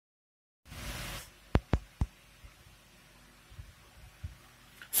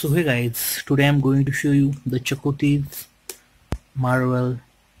So hey guys, today I'm going to show you the Chakote's Marvel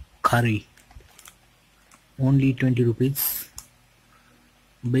Khari. Only 20 rupees.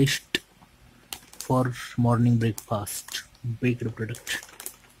 Best for morning breakfast. Baked product.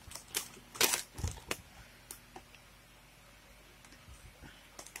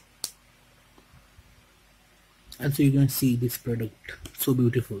 Also you can see this product. So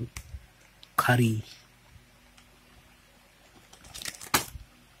beautiful. Khari.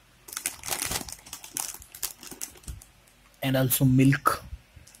 And also milk.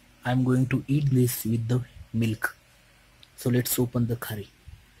 I'm going to eat this with the milk. So let's open the khari.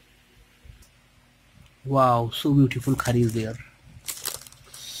 Wow, so beautiful khari is there.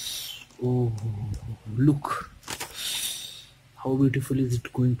 Oh, look how beautiful is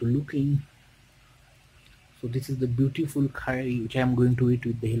it going to looking. So this is the beautiful khari which I am going to eat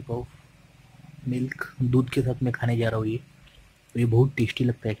with the help of milk. दूध के साथ मैं खाने जा रहा हूँ ये बहुत टेस्टी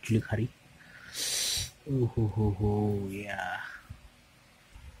लगता है एक्चुअली खारी. ओह हो या.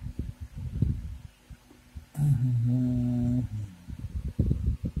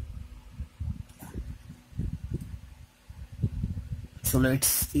 So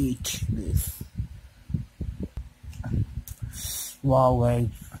let's eat this. Wow guys,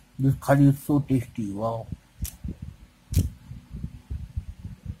 this curry is so tasty. Wow.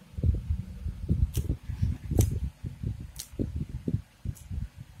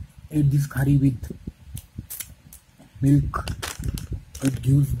 Eat this curry with milk. It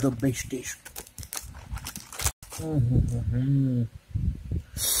gives the best taste.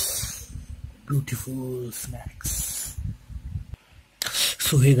 Beautiful snacks.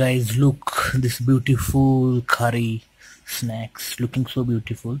 So hey guys, look this beautiful curry snacks looking so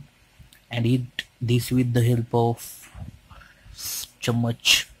beautiful, and eat this with the help of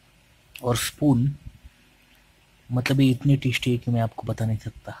चम्मच और spoon. मतलब ये इतनी tasty है कि मैं आपको बता नहीं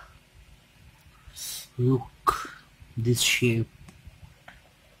सकता. Look this shape.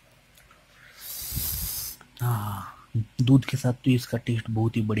 दूध के साथ तो इसका टेस्ट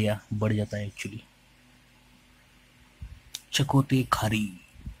बहुत ही बढ़िया बढ़ जाता है एक्चुअली. चकोते खारी.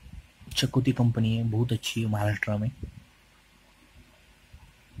 चकोती कंपनी है, बहुत अच्छी है महाराष्ट्र में.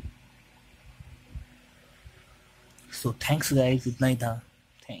 सो थैंक्स गाइस, इतना ही था.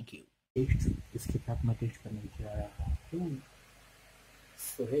 Thank you. इसके साथ मैं टेस्ट करने जा रहा हूँ.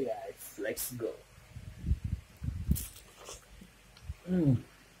 सो hey guys, let's go.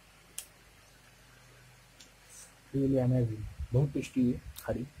 Really amazing. बहुत टेस्टी है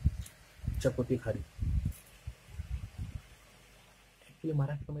खारी. चकोती खारी. एक्चुअली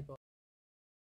महाराष्ट्र में तो